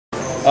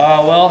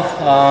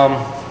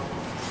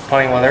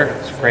Punting weather.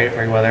 It's great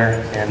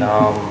weather, and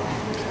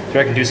it's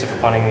very conducive for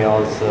punting. You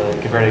know, it's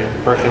compared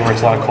to Berkeley where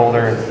it's a lot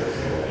colder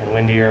and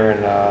windier,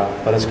 and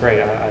but it's great.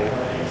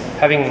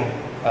 Having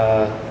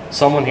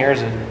someone here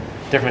is a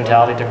different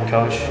mentality, different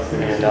coach,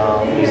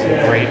 and he's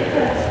a great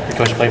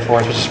coach to play for,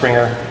 especially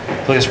Springer.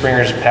 Look at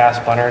Springer's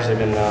past punters. They've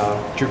been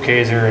Drew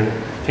Kaiser and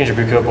James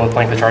Bucco both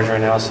playing for the Chargers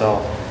right now,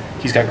 so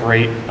he's got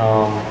great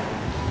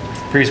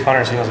previous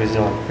punters. He knows what he's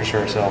doing for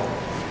sure. So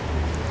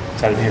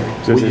excited to be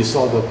here. So when you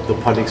saw the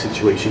punting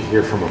situation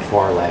here from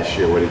afar last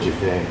year, what did you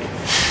think?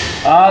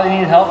 They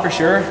needed help for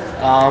sure.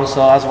 So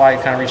that's why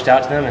I kind of reached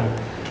out to them, and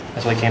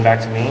that's why he came back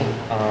to me.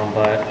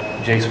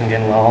 But Jake's been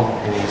getting well,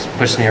 and he's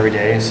pushed me every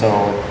day, so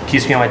it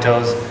keeps me on my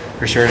toes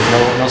for sure.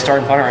 There's no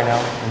starting punter right now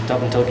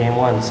up until game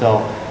one.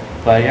 So,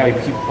 but yeah, we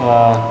keep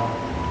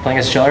playing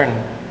against each other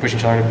and pushing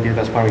each other to be the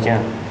best punter we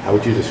can. How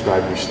would you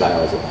describe your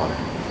style as a punter?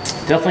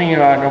 Definitely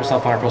normal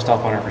style punter, pro style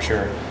punter for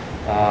sure.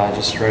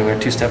 Just regular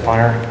two-step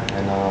punter,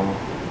 and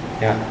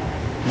yeah.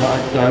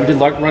 We did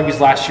rugby's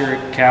last year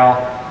at Cal.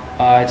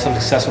 I had some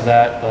success with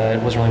that, but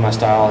it wasn't really my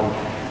style. And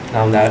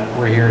now that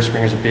we're here,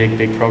 Springer's a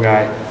big pro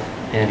guy,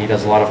 and he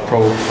does a lot of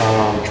pro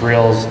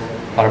drills,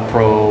 a lot of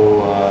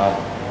pro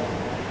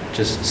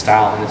just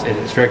style, and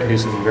it's very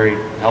conducive and very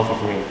helpful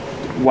for me.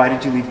 Why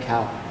did you leave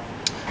Cal?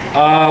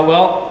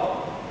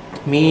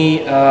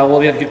 We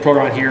have a good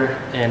program out here,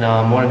 and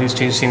want to do is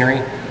change scenery.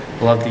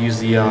 I love to use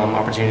the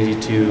opportunity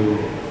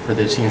for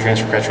the senior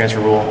grad transfer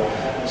rule.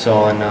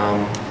 So, and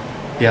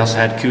we also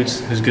had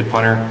Coots, who's a good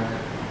punter,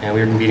 and we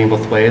were competing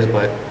both ways.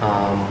 But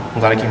I'm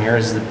glad I came here.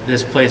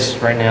 This place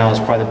right now is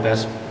probably the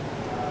best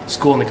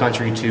school in the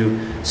country to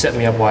set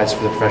me up wise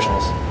for the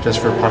professionals, just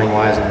for punting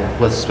wise, and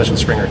with especially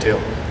Springer too.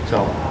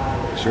 So,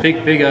 sure.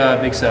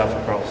 Big setup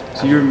for pros.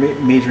 So you're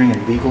majoring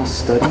in legal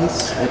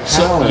studies at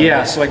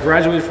Cal? So I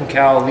graduated from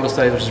Cal Legal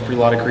Studies, which is a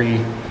pre-law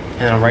degree,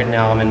 and right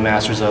now I'm in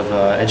Masters of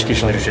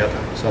Educational Leadership.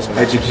 So that's what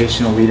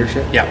Educational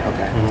Leadership? Yeah.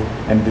 Okay.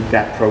 Mm-hmm. And did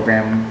that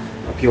program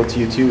appeal to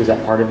you too? Is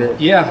that part of it?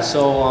 Yeah.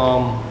 So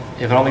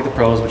if I don't make the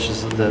pros, which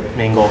is the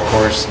main goal, of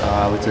course,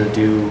 to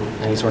do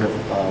any sort of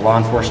law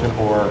enforcement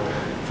or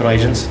federal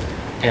agents,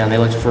 and they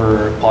looked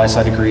for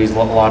poli-sci degrees,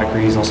 law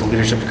degrees, and also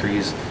leadership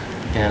degrees.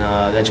 And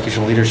the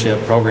educational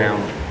leadership program,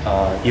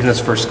 even though it's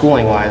for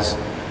schooling wise,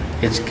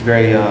 it's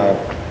very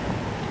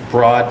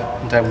broad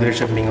type of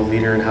leadership, being a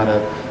leader and how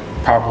to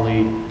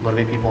properly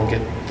motivate people and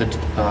get the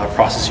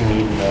process you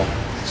need.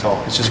 And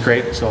so it's just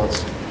great. So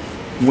it's.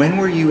 When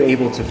were you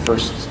able to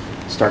first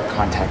start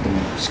contacting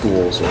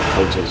schools or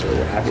coaches or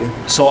what have you?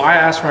 So I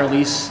asked for a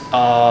release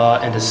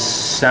in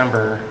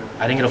December.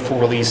 I didn't get a full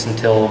release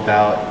until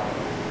about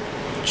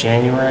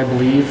January, I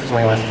believe. So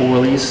I got my full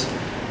release,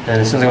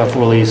 and as soon as I got my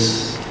full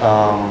release,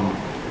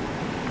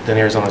 then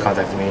Arizona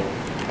contacted me,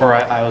 or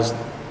I was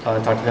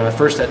talking to them at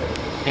first at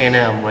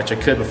A&M, which I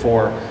could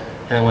before,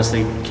 and then once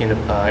they came to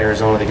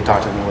Arizona, they could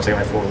talk to me once I got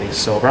my full release.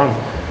 So around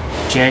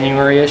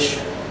January-ish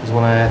is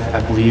when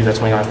I believe that's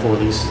when I got my full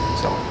release.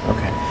 So.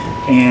 Okay.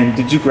 And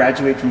did you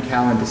graduate from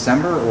Cal in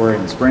December or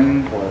in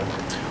spring or?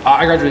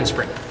 I graduated in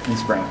spring. In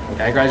spring. Okay.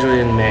 Yeah, I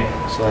graduated in May,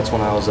 so that's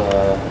when I was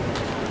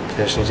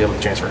was able to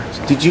transfer.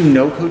 So. Did you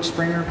know Coach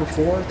Springer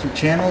before through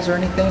channels or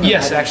anything?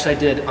 Yes, actually I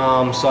did.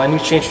 So I knew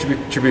James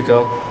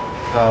Tribuco,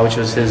 which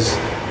was his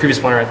previous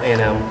punter at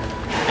A&M,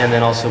 and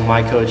then also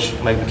my coach,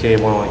 Mike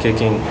McCabe, one-on-one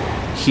kicking.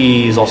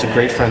 He's also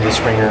great friends with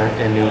Springer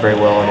and knew him very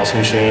well, and also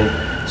knew Shane,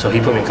 so he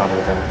put me in contact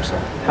with him. So.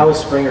 How is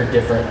Springer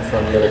different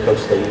from the other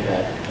coaches that you've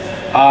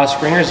had?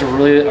 Springer is a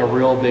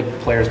real big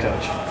players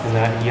coach, and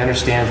that he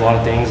understands a lot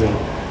of things, and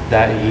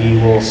that he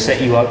will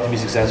set you up to be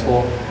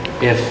successful.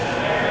 If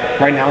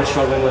right now I'm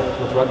struggling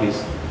with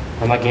rugbies,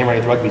 I'm not game ready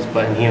with rugbies,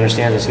 but he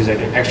understands this. He's like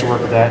extra work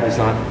with that. He's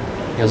not.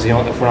 If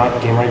we're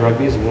not game ready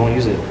rugbies, we won't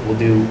use it.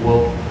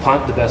 We'll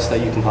punt the best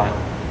that you can punt,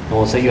 and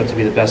we'll set you up to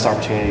be the best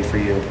opportunity for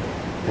you.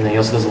 And then he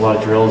also does a lot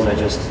of drills that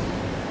just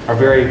are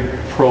very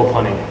pro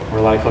punting, where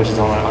a lot of coaches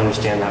don't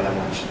understand that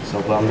much. So,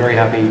 but I'm very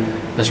happy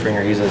with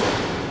Springer. He's an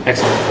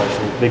excellent coach,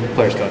 and a big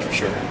players coach for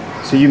sure.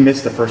 So you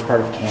missed the first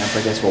part of camp,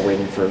 I guess, while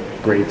waiting for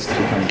grades to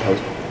become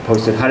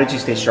posted. How did you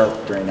stay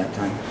sharp during that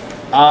time?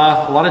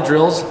 A lot of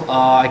drills.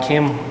 I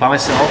came by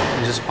myself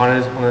and just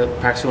punted on the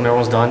practice field when everyone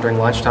was done during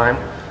lunchtime.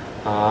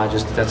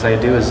 That's how you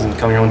do, is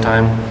come your own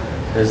time.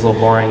 It's a little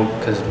boring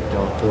because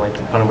you like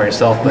to punt by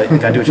yourself, but you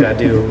gotta do what you gotta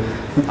do.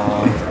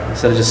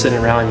 Instead of just sitting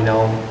around,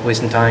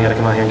 wasting time, you gotta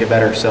come out here and get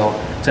better. So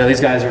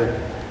these guys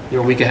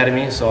you're a week ahead of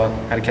me, so I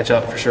had to catch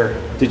up for sure.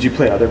 Did you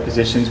play other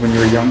positions when you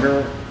were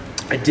younger?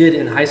 I did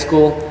in high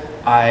school.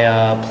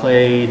 I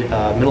played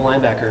middle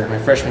linebacker my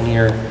freshman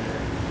year,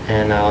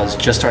 and I was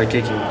just started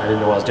kicking. I didn't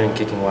know what I was doing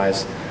kicking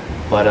wise,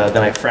 but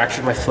then I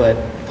fractured my foot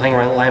playing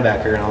around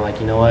linebacker, and I'm like,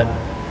 you know what?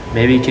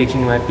 Maybe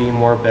kicking might be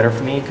better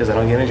for me because I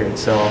don't get injured.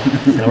 So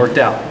and it worked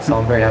out. So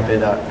I'm very happy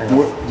with that.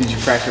 Did you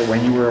fracture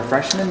when you were a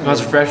freshman? When I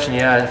was a freshman,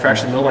 yeah, I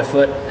fractured the middle of my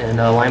foot and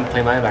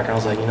playing linebacker. And I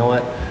was like, you know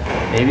what?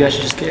 Maybe I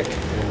should just kick.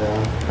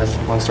 And that's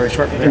long story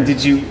short. From there. And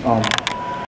did you